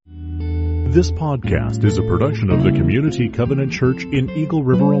This podcast is a production of the Community Covenant Church in Eagle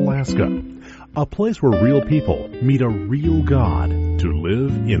River, Alaska. A place where real people meet a real God to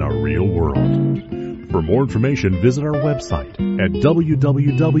live in a real world. For more information, visit our website at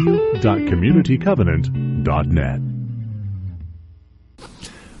www.communitycovenant.net.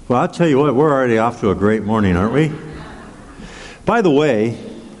 Well, I'll tell you what, we're already off to a great morning, aren't we? By the way,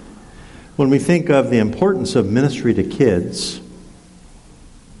 when we think of the importance of ministry to kids,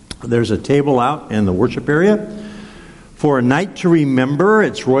 there's a table out in the worship area for a night to remember.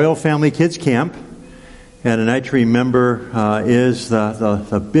 It's Royal Family Kids Camp, and a night to remember is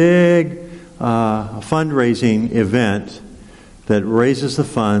the big fundraising event that raises the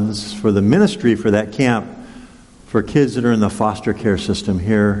funds for the ministry for that camp for kids that are in the foster care system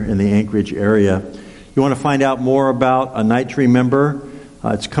here in the Anchorage area. You want to find out more about a night to remember?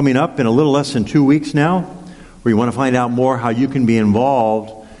 It's coming up in a little less than 2 weeks now, where you want to find out more how you can be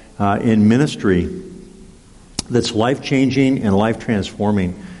involved in ministry that's life-changing and life-transforming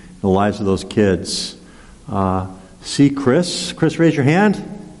in the lives of those kids. See Chris? Chris, raise your hand.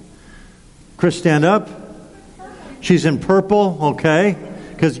 Chris, stand up. She's in purple, okay?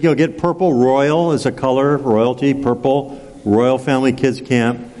 Because you'll get purple. Royal is a color, royalty, purple, Royal Family Kids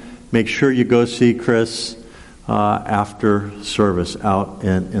Camp. Make sure you go see Chris after service out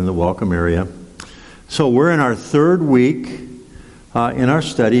in the welcome area. So we're in our third week in our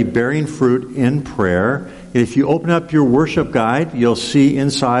study, Bearing Fruit in Prayer. If you open up your worship guide, you'll see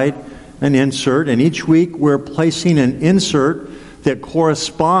inside an insert. And each week we're placing an insert that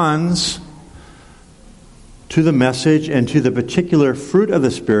corresponds to the message and to the particular fruit of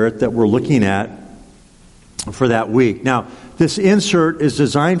the Spirit that we're looking at for that week. Now, this insert is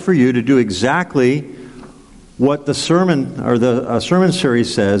designed for you to do exactly what the sermon or the sermon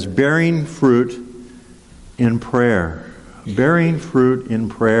series says, bearing fruit in prayer. Bearing fruit in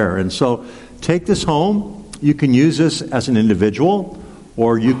prayer. And so take this home. You can use this as an individual,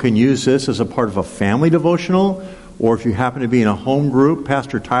 or you can use this as a part of a family devotional, or if you happen to be in a home group.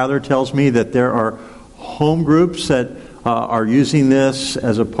 Pastor Tyler tells me that there are home groups that are using this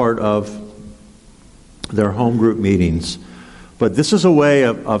as a part of their home group meetings. But this is a way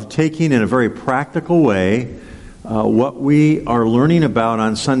of taking in a very practical way what we are learning about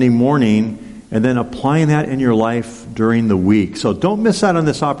on Sunday morning and then applying that in your life during the week. So don't miss out on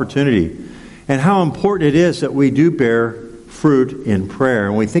this opportunity. And how important it is that we do bear fruit in prayer.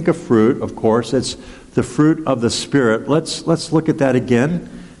 And when we think of fruit, of course, it's the fruit of the Spirit. Let's look at that again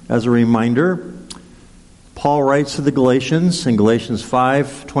as a reminder. Paul writes to the Galatians in Galatians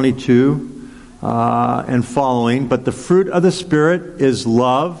 5:22 and following, but the fruit of the Spirit is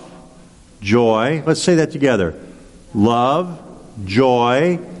love, joy. Let's say that together. Love,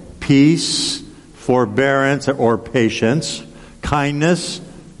 joy, peace, forbearance or patience, kindness,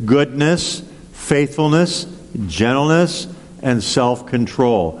 goodness, faithfulness, gentleness, and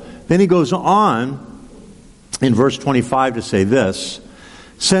self-control. Then he goes on in verse 25 to say this,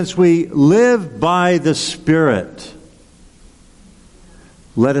 since we live by the Spirit,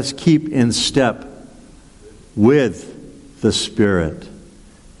 let us keep in step with the Spirit.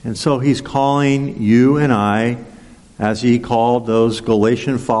 And so he's calling you and I, as he called those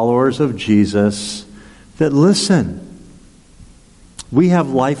Galatian followers of Jesus, that listen, we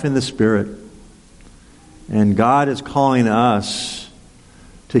have life in the Spirit. And God is calling us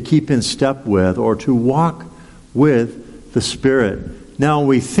to keep in step with or to walk with the Spirit. Now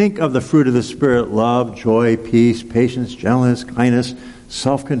we think of the fruit of the Spirit, love, joy, peace, patience, gentleness, kindness,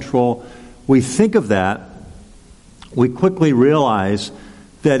 self-control. We think of that. We quickly realize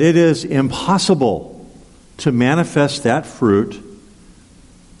that it is impossible to manifest that fruit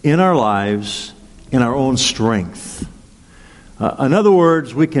in our lives in our own strength. In other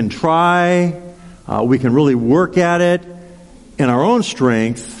words, we can try, we can really work at it in our own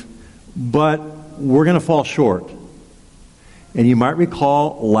strength, but we're going to fall short. And you might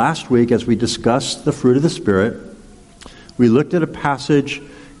recall last week as we discussed the fruit of the Spirit, we looked at a passage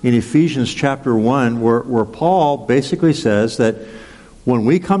in Ephesians chapter 1 where Paul basically says that when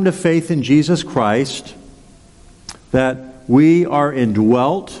we come to faith in Jesus Christ, that we are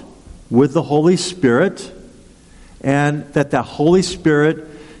indwelt with the Holy Spirit, and that the Holy Spirit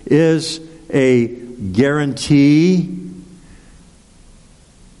is a guarantee,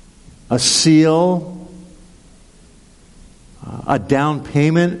 a seal, a down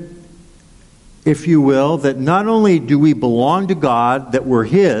payment, if you will, that not only do we belong to God, that we're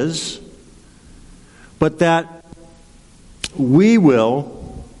His, but that we will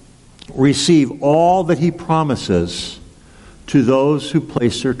receive all that He promises to those who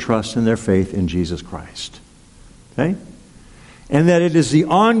place their trust and their faith in Jesus Christ. Okay? and that it is the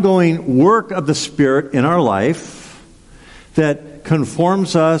ongoing work of the Spirit in our life that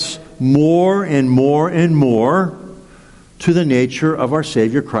conforms us more and more and more to the nature of our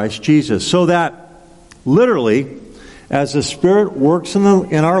Savior Christ Jesus. So that literally, as the Spirit works in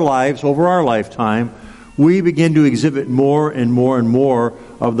our lives over our lifetime, we begin to exhibit more and more and more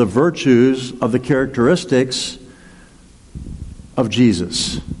of the virtues, of the characteristics of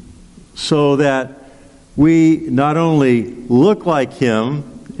Jesus. So that we not only look like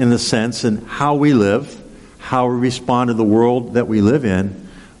Him in the sense in how we live, how we respond to the world that we live in,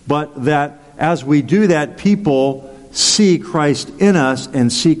 but that as we do that, people see Christ in us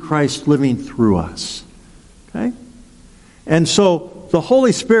and see Christ living through us. Okay? And so the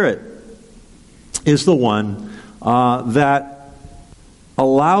Holy Spirit is the one that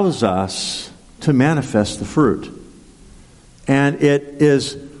allows us to manifest the fruit. And it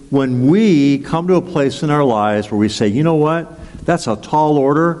is when we come to a place in our lives where we say, you know what? That's a tall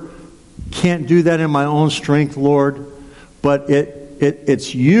order. Can't do that in my own strength, Lord. But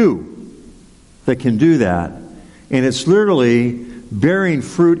it's you that can do that. And it's literally bearing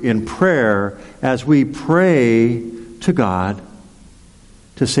fruit in prayer as we pray to God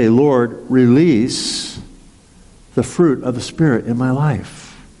to say, Lord, release the fruit of the Spirit in my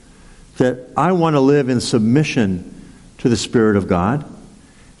life. That I want to live in submission to the Spirit of God.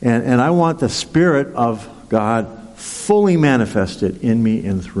 And I want the Spirit of God fully manifested in me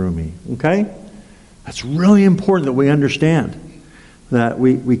and through me. Okay? That's really important that we understand. That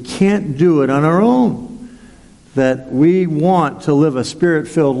we can't do it on our own. That we want to live a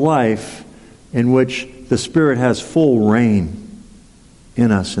Spirit-filled life in which the Spirit has full reign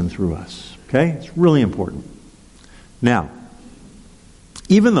in us and through us. Okay? It's really important. Now,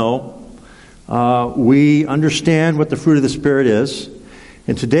 even though we understand what the fruit of the Spirit is,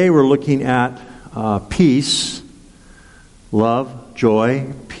 and today we're looking at peace, love,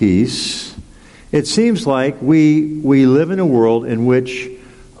 joy, peace. It seems like we live in a world in which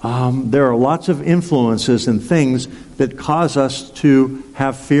there are lots of influences and things that cause us to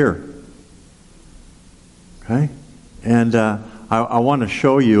have fear. Okay? And I want to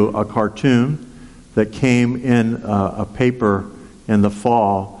show you a cartoon that came in a paper in the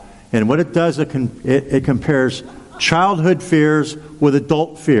fall. And what it does, it compares childhood fears with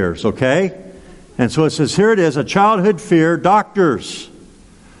adult fears, okay? And so it says, here it is, a childhood fear, doctors.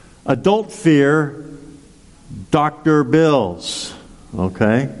 Adult fear, Dr. Bills.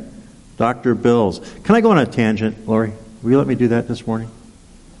 Okay? Dr. Bills. Can I go on a tangent, Lori? Will you let me do that this morning?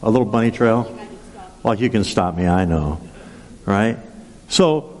 A little bunny trail? Well, you can stop me, I know. Right?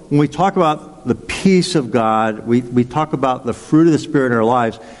 So, when we talk about the peace of God, we talk about the fruit of the Spirit in our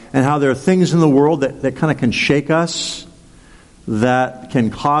lives, and how there are things in the world that kind of can shake us, that can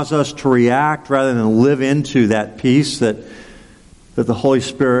cause us to react rather than live into that peace that the Holy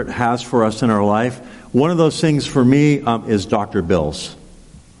Spirit has for us in our life. One of those things for me is Dr. Bills.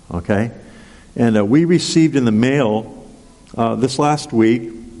 Okay? And we received in the mail this last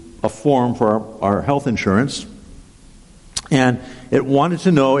week a form for our health insurance. And it wanted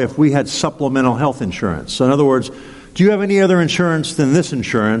to know if we had supplemental health insurance. So in other words, do you have any other insurance than this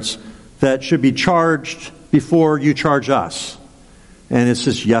insurance that should be charged before you charge us? And it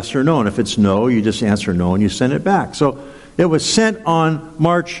says yes or no. And if it's no, you just answer no and you send it back. So it was sent on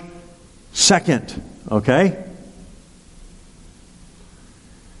March 2nd. Okay?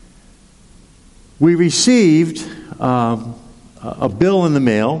 We received a bill in the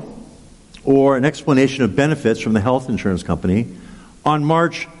mail or an explanation of benefits from the health insurance company on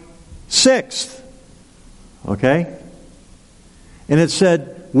March 6th. Okay? And it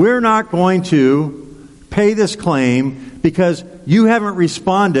said, we're not going to pay this claim because you haven't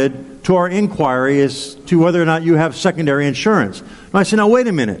responded to our inquiry as to whether or not you have secondary insurance. And I said, now wait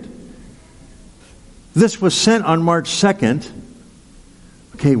a minute. This was sent on March 2nd.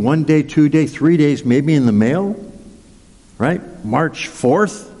 Okay, 1 day, 2 days, 3 days, maybe in the mail. Right? March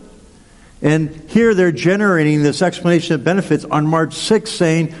 4th. And here they're generating this explanation of benefits on March 6th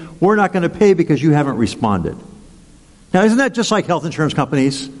saying, we're not going to pay because you haven't responded. Now, isn't that just like health insurance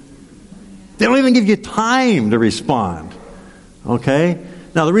companies? They don't even give you time to respond. Okay?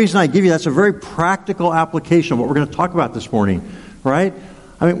 Now, the reason I give you that's a very practical application of what we're going to talk about this morning. Right?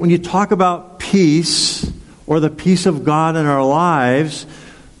 I mean, when you talk about peace or the peace of God in our lives,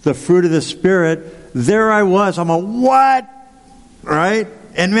 the fruit of the Spirit, there I was. I'm a what? Right?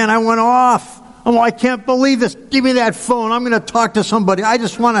 And man, I went off. I can't believe this. Give me that phone. I'm going to talk to somebody. I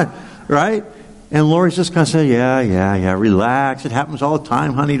just want to, right? And Lori's just going to say, yeah, relax. It happens all the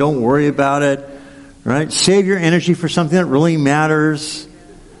time, honey. Don't worry about it. Right? Save your energy for something that really matters.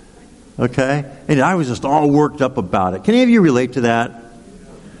 Okay? And I was just all worked up about it. Can any of you relate to that?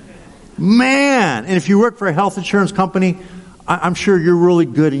 Man! And if you work for a health insurance company, I'm sure you're really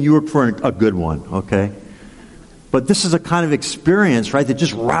good and you work for a good one, okay? But this is a kind of experience, right, that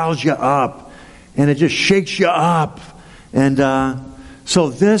just riles you up and it just shakes you up. And so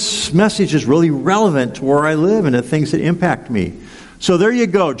this message is really relevant to where I live and the things that impact me. So there you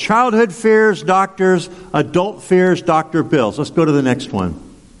go. Childhood fears, doctors. Adult fears, doctor bills. Let's go to the next one.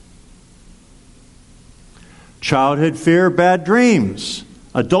 Childhood fear, bad dreams.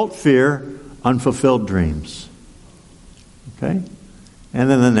 Adult fear, unfulfilled dreams. Okay? And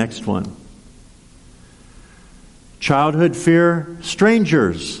then the next one. Childhood fear,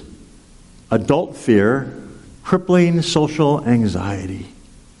 strangers. Adult fear, crippling social anxiety.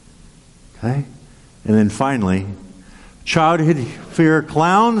 Okay? And then finally, childhood fear,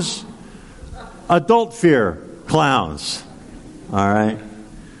 clowns. Adult fear, clowns. All right?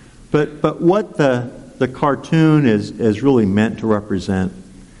 But what the cartoon is really meant to represent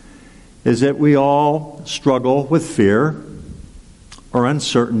is that we all struggle with fear or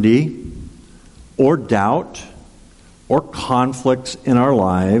uncertainty or doubt or conflicts in our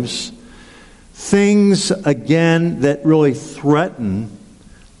lives. Things, again, that really threaten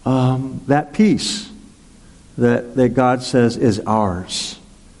that peace that God says is ours.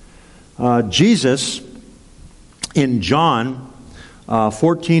 Jesus, in John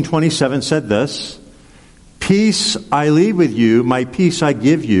 14:27, said this, "Peace I leave with you, my peace I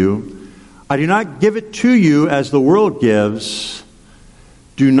give you. I do not give it to you as the world gives.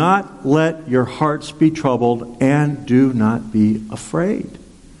 Do not let your hearts be troubled, and do not be afraid."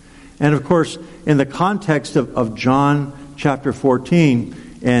 And of course, in the context of John chapter 14,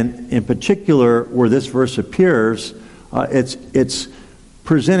 and in particular where this verse appears, it's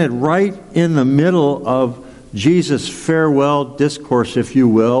presented right in the middle of Jesus' farewell discourse, if you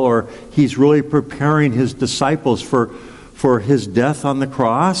will, or he's really preparing his disciples for his death on the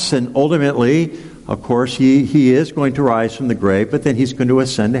cross. And ultimately, of course, he is going to rise from the grave, but then he's going to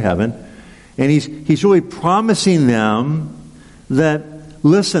ascend to heaven. And he's really promising them that,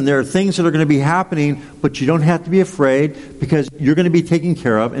 listen, there are things that are going to be happening, but you don't have to be afraid because you're going to be taken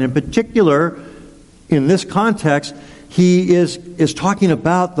care of. And in particular, in this context, he is talking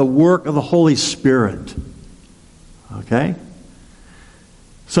about the work of the Holy Spirit. Okay?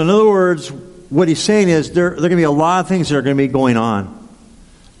 So in other words, what he's saying is there are going to be a lot of things that are going to be going on.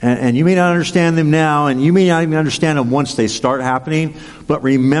 And you may not understand them now, and you may not even understand them once they start happening. But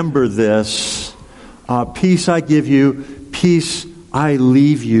remember this. Peace I give you, peace I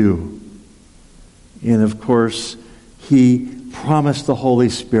leave you. And of course, he promised the Holy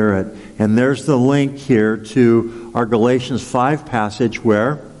Spirit. And there's the link here to our Galatians 5 passage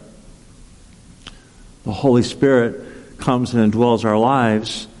where the Holy Spirit comes and indwells our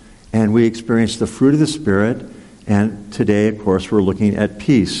lives, and we experience the fruit of the Spirit. And today, of course, we're looking at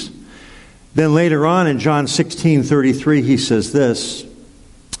peace. Then later on in John 16:33, he says this,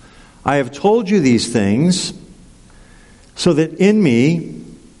 "I have told you these things so that in me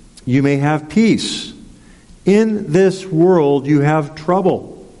you may have peace. In this world you have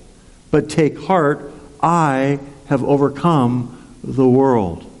trouble, but take heart, I have overcome the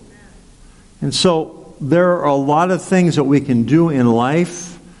world." And so there are a lot of things that we can do in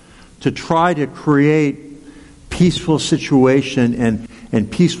life to try to create peaceful situation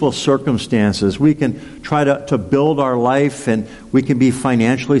and peaceful circumstances. We can try to build our life, and we can be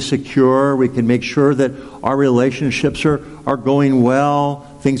financially secure. We can make sure that our relationships are going well.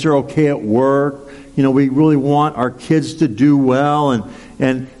 Things are okay at work. You know, we really want our kids to do well.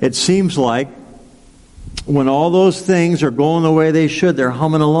 And it seems like when all those things are going the way they should, they're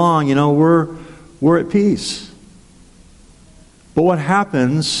humming along, you know, we're at peace. But what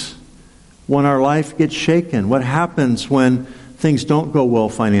happens when our life gets shaken? What happens when things don't go well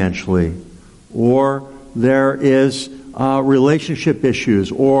financially? Or there is relationship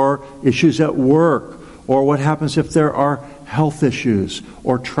issues, or issues at work, or what happens if there are health issues,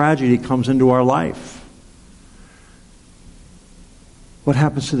 or tragedy comes into our life? What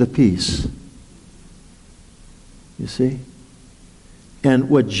happens to the peace? You see? And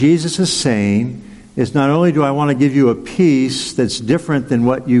what Jesus is saying is, not only do I want to give you a peace that's different than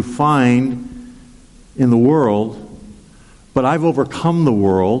what you find in the world, but I've overcome the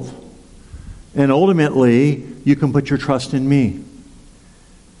world, and ultimately you can put your trust in me.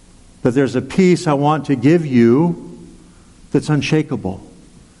 But there's a peace I want to give you that's unshakable,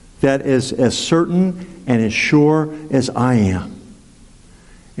 that is as certain and as sure as I am.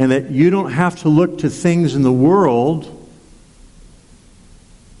 And that you don't have to look to things in the world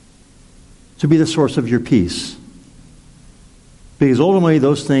to be the source of your peace. Because ultimately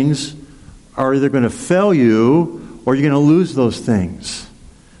those things are either going to fail you or you're going to lose those things.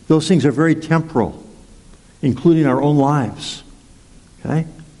 Those things are very temporal, including our own lives. Okay?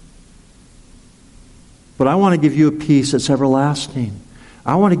 But I want to give you a peace that's everlasting.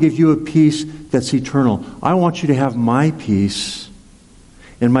 I want to give you a peace that's eternal. I want you to have my peace.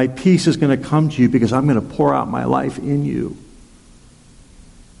 And my peace is going to come to you because I'm going to pour out my life in you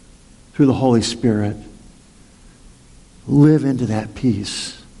through the Holy Spirit. Live into that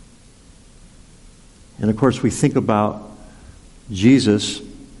peace. And of course, we think about Jesus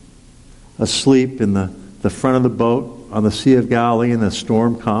asleep in the front of the boat on the Sea of Galilee, and the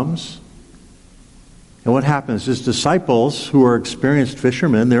storm comes. And what happens? His disciples, who are experienced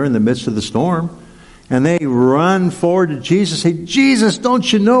fishermen, they're in the midst of the storm, and they run forward to Jesus and say, Jesus,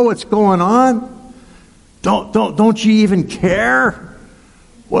 don't you know what's going on? Don't you even care?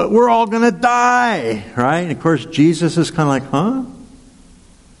 We're all going to die, right? And of course, Jesus is kind of like, huh?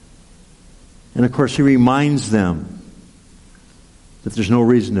 And of course, he reminds them that there's no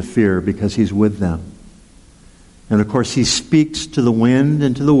reason to fear because he's with them. And of course, he speaks to the wind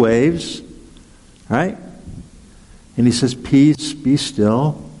and to the waves, right? And he says, peace, be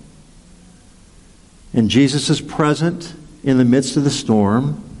still. And Jesus is present in the midst of the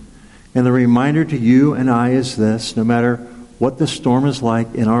storm. And the reminder to you and I is this: no matter what the storm is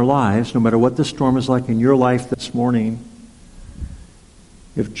like in our lives, no matter what the storm is like in your life this morning,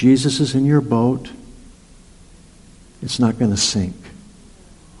 if Jesus is in your boat, it's not going to sink.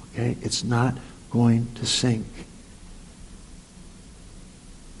 Okay? It's not going to sink.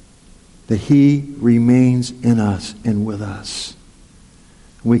 That he remains in us and with us.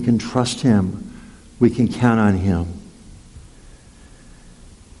 We can trust him. We can count on him.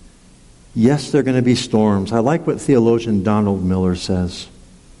 Yes, there are going to be storms. I like what theologian Donald Miller says.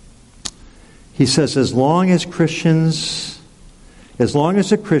 He says, as long as a Christian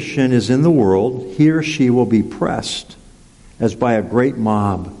is in the world, he or she will be pressed as by a great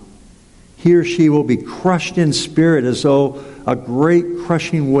mob. He or she will be crushed in spirit as though a great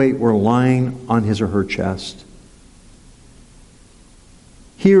crushing weight were lying on his or her chest.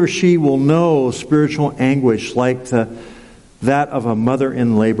 He or she will know spiritual anguish like that of a mother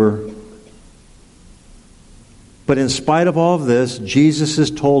in labor. But in spite of all of this, Jesus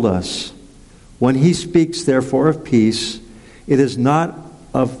has told us, when he speaks therefore of peace, it is not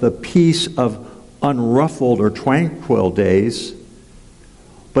of the peace of unruffled or tranquil days,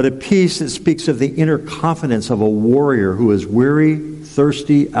 but a peace that speaks of the inner confidence of a warrior who is weary,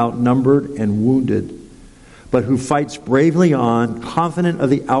 thirsty, outnumbered, and wounded, but who fights bravely on, confident of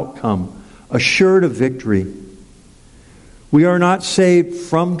the outcome, assured of victory. We are not saved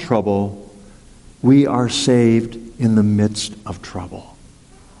from trouble. We are saved in the midst of trouble.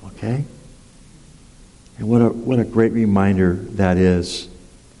 Okay? And what a great reminder that is.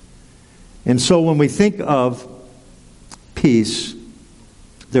 And so when we think of peace,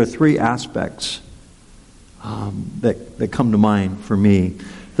 there are three aspects that come to mind for me.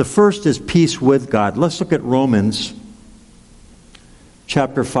 The first is peace with God. Let's look at Romans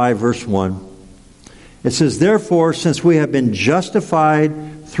chapter 5, verse 1. It says, therefore, since we have been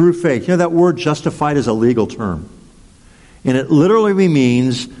justified through faith. You know, that word justified is a legal term. And it literally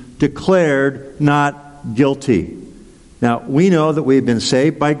means declared not guilty. Now, we know that we've been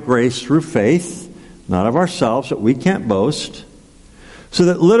saved by grace through faith, not of ourselves, that we can't boast. So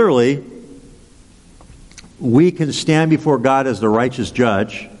that literally, we can stand before God as the righteous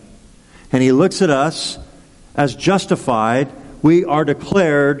judge, and he looks at us as justified. We are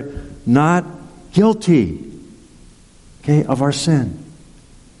declared not guilty, okay, of our sin.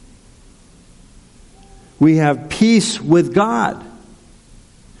 We have peace with God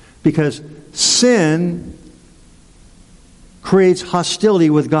because sin creates hostility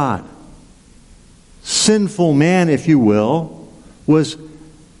with God. Sinful man, if you will, was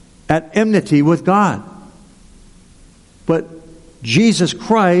at enmity with God. But Jesus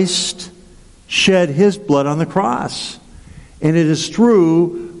Christ shed his blood on the cross. And it is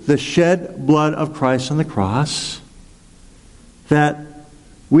through the shed blood of Christ on the cross that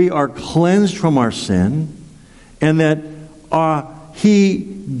we are cleansed from our sin, and that he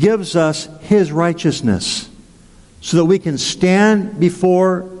gives us his righteousness so that we can stand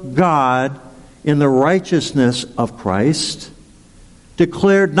before God in the righteousness of Christ,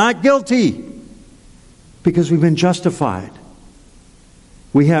 declared not guilty because we've been justified.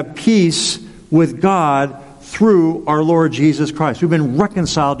 We have peace with God through our Lord Jesus Christ. We've been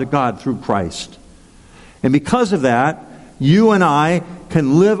reconciled to God through Christ. And because of that, you and I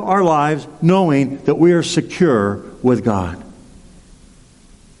can live our lives knowing that we are secure with God.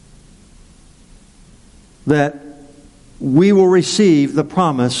 That we will receive the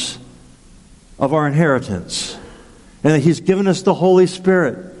promise of our inheritance. And that He's given us the Holy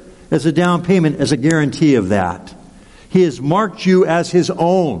Spirit as a down payment, as a guarantee of that. He has marked you as His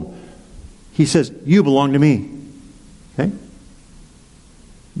own. He says, you belong to me. Okay?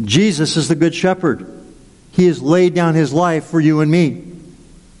 Jesus is the Good Shepherd. He has laid down His life for you and me.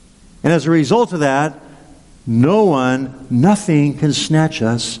 And as a result of that, nothing can snatch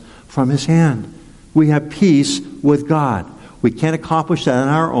us from His hand. We have peace with God. We can't accomplish that on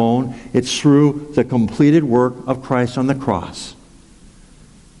our own. It's through the completed work of Christ on the cross.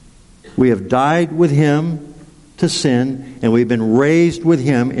 We have died with Him to sin, and we've been raised with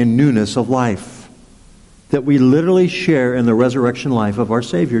Him in newness of life. That we literally share in the resurrection life of our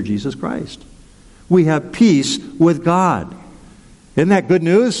Savior, Jesus Christ. We have peace with God. Isn't that good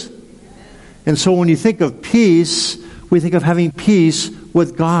news? And so when you think of peace, we think of having peace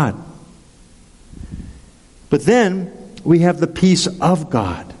with God. But then we have the peace of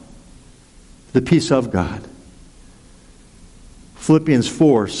God. The peace of God. Philippians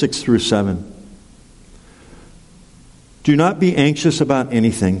 4, 6 through 7. Do not be anxious about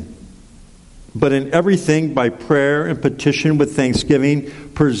anything, but in everything by prayer and petition with thanksgiving,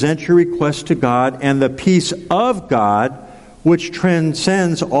 present your requests to God, and the peace of God, which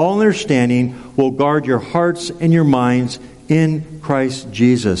transcends all understanding, will guard your hearts and your minds in Christ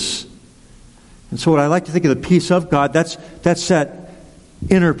Jesus. And so what I like to think of the peace of God, that's that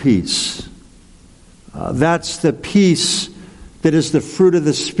inner peace. That's the peace that is the fruit of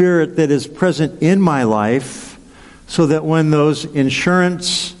the Spirit that is present in my life, so that when those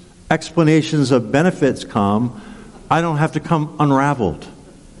insurance explanations of benefits come, I don't have to come unraveled.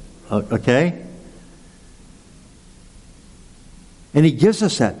 Okay? And He gives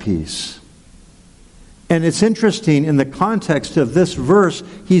us that peace. And it's interesting, in the context of this verse,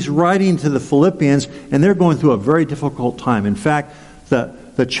 he's writing to the Philippians, and they're going through a very difficult time. In fact,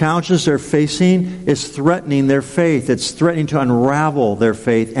 the challenges they're facing is threatening their faith. It's threatening to unravel their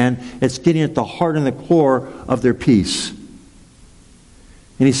faith, and it's getting at the heart and the core of their peace.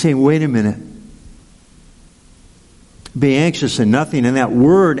 And he's saying, wait a minute. Be anxious in nothing. And that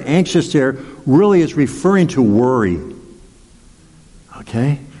word, anxious there, really is referring to worry.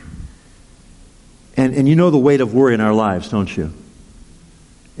 Okay? And you know the weight of worry in our lives, don't you?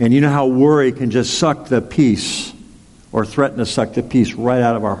 And you know how worry can just suck the peace, or threaten to suck the peace right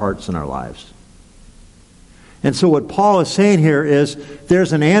out of our hearts and our lives. And so what Paul is saying here is,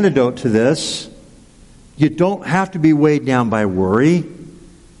 there's an antidote to this. You don't have to be weighed down by worry.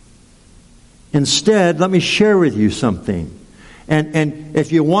 Instead, let me share with you something. And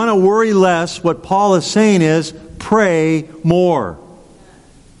if you want to worry less, what Paul is saying is, pray more.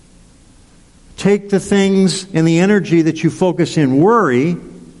 Take the things and the energy that you focus in worry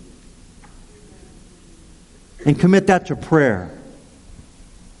and commit that to prayer.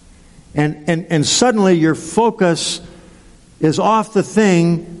 And suddenly your focus is off the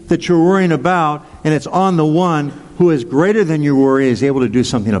thing that you're worrying about, and it's on the one who is greater than your worry, is able to do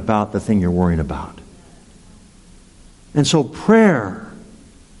something about the thing you're worrying about. And so prayer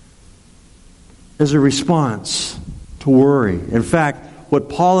is a response to worry. In fact, what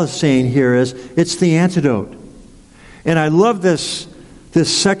Paul is saying here is, it's the antidote. And I love this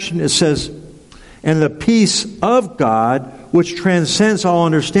section. It says, and the peace of God, which transcends all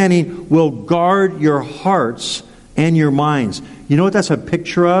understanding, will guard your hearts and your minds. You know what that's a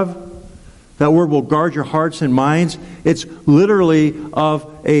picture of? That word will guard your hearts and minds. It's literally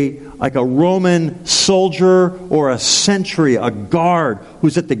of like a Roman soldier or a sentry, a guard,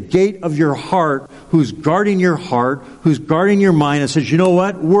 who's at the gate of your heart, who's guarding your heart, who's guarding your mind, and says, you know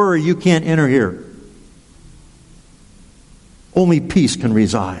what? Worry, you can't enter here. Only peace can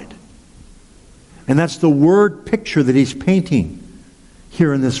reside. And that's the word picture that he's painting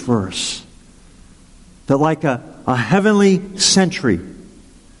here in this verse. That like a heavenly sentry,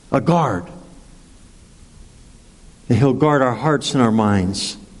 a guard, that He'll guard our hearts and our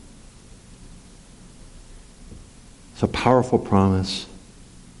minds. It's a powerful promise.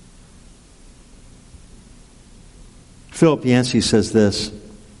 Philip Yancey says this: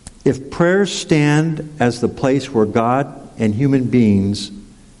 if prayers stand as the place where God and human beings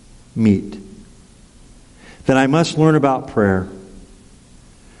meet, then I must learn about prayer.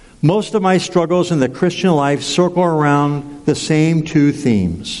 Most of my struggles in the Christian life circle around the same two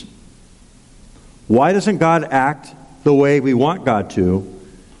themes. Why doesn't God act the way we want God to?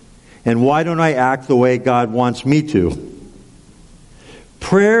 And why don't I act the way God wants me to?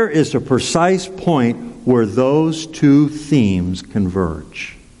 Prayer is the precise point where those two themes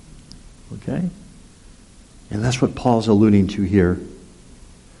converge. Okay? And that's what Paul's alluding to here.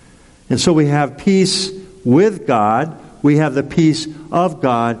 And so we have peace with God, we have the peace of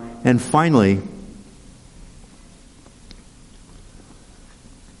God, and finally,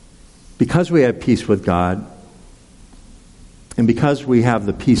 because we have peace with God, and because we have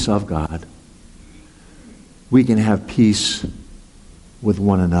the peace of God, we can have peace with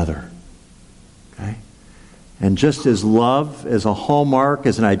one another. Okay? And just as love is a hallmark,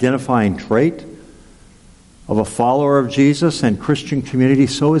 as an identifying trait of a follower of Jesus and Christian community,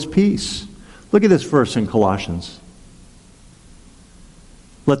 so is peace. Look at this verse in Colossians.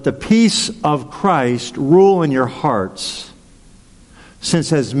 Let the peace of Christ rule in your hearts,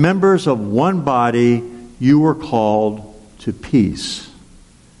 since as members of one body you were called to peace,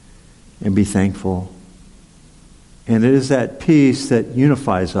 and be thankful. And it is that peace that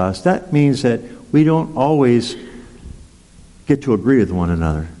unifies us. That means that we don't always get to agree with one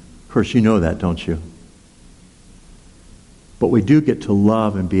another. Of course, you know that, don't you? But we do get to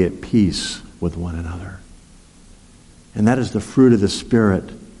love and be at peace with one another. And that is the fruit of the Spirit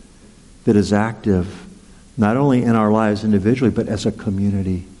that is active not only in our lives individually, but as a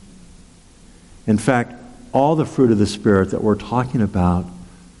community. In fact, all the fruit of the Spirit that we're talking about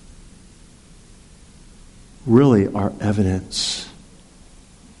really are evidence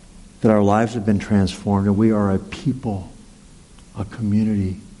that our lives have been transformed and we are a people, a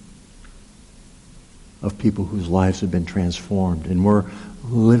community of people whose lives have been transformed. And we're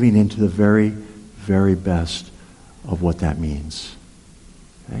living into the very, very best of what that means.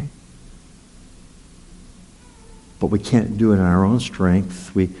 Okay? But we can't do it in our own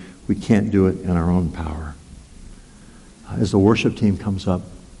strength. We can't do it in our own power. As the worship team comes up,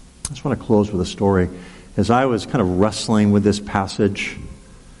 I just want to close with a story. As I was kind of wrestling with this passage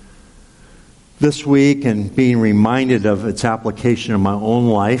this week and being reminded of its application in my own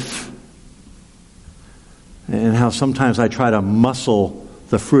life, and how sometimes I try to muscle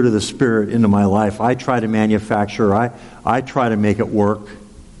the fruit of the Spirit into my life. I try to manufacture, I try to make it work,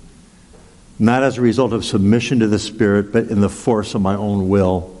 not as a result of submission to the Spirit, but in the force of my own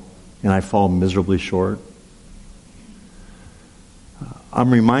will, and I fall miserably short.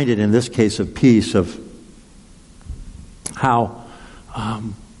 I'm reminded in this case of peace of how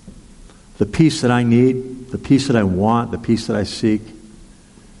the peace that I need, the peace that I want, the peace that I seek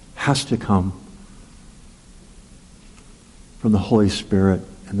has to come from the Holy Spirit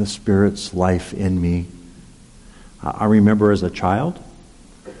and the Spirit's life in me. I remember as a child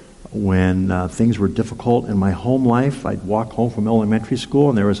when things were difficult in my home life, I'd walk home from elementary school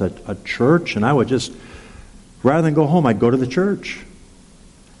and there was a church, and I would just, rather than go home, I'd go to the church.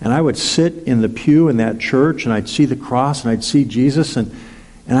 And I would sit in the pew in that church and I'd see the cross and I'd see Jesus, and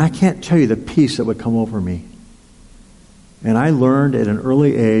I can't tell you the peace that would come over me. And I learned at an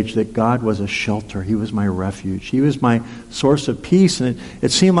early age that God was a shelter. He was my refuge. He was my source of peace. And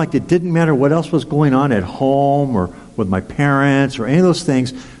it seemed like it didn't matter what else was going on at home or with my parents or any of those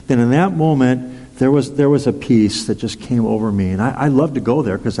things. Then in that moment, there was a peace that just came over me. And I loved to go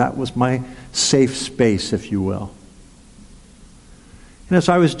there because that was my safe space, if you will. And as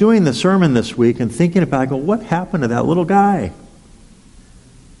I was doing the sermon this week and thinking about it, I go, what happened to that little guy?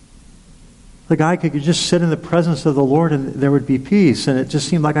 The guy could just sit in the presence of the Lord and there would be peace. And it just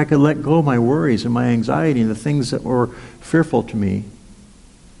seemed like I could let go of my worries and my anxiety and the things that were fearful to me.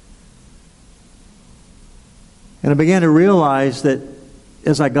 And I began to realize that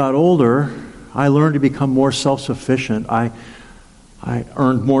as I got older, I learned to become more self-sufficient. I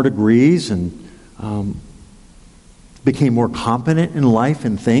earned more degrees and became more competent in life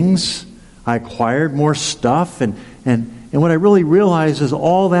and things. I acquired more stuff, and what I really realized is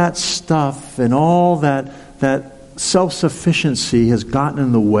all that stuff and all that self-sufficiency has gotten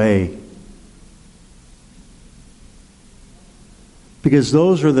in the way. Because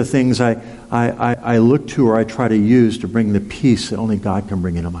those are the things I look to or I try to use to bring the peace that only God can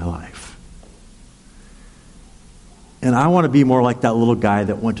bring into my life. And I want to be more like that little guy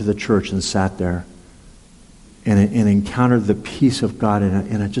that went to the church and sat there and encountered the peace of God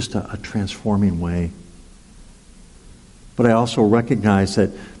in just a transforming way. But I also recognize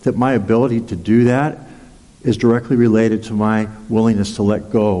that my ability to do that is directly related to my willingness to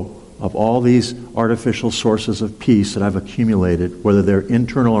let go of all these artificial sources of peace that I've accumulated, whether they're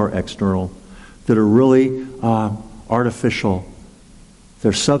internal or external, that are really artificial.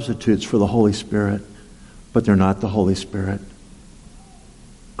 They're substitutes for the Holy Spirit, but they're not the Holy Spirit.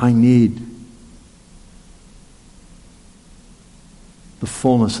 I need the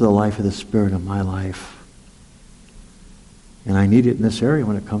fullness of the life of the Spirit in my life. And I need it in this area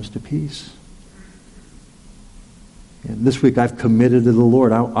when it comes to peace. And this week I've committed to the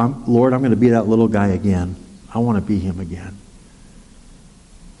Lord. Lord, I'm going to be that little guy again. I want to be him again.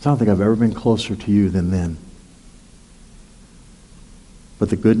 I don't think I've ever been closer to you than then.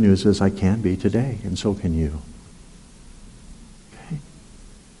 But the good news is I can be today, and so can you. Okay?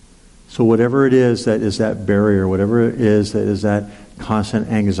 So whatever it is that barrier, whatever it is that constant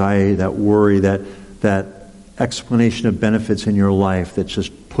anxiety, that worry, that explanation of benefits in your life that's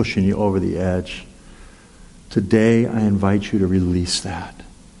just pushing you over the edge, today I invite you to release that.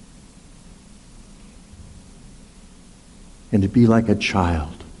 And to be like a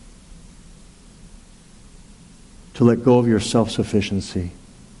child. To let go of your self-sufficiency.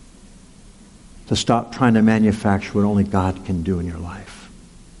 To stop trying to manufacture what only God can do in your life.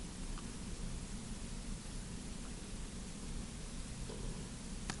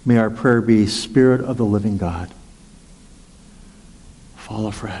 May our prayer be, Spirit of the living God, fall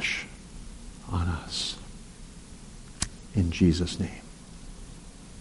afresh on us. In Jesus' name.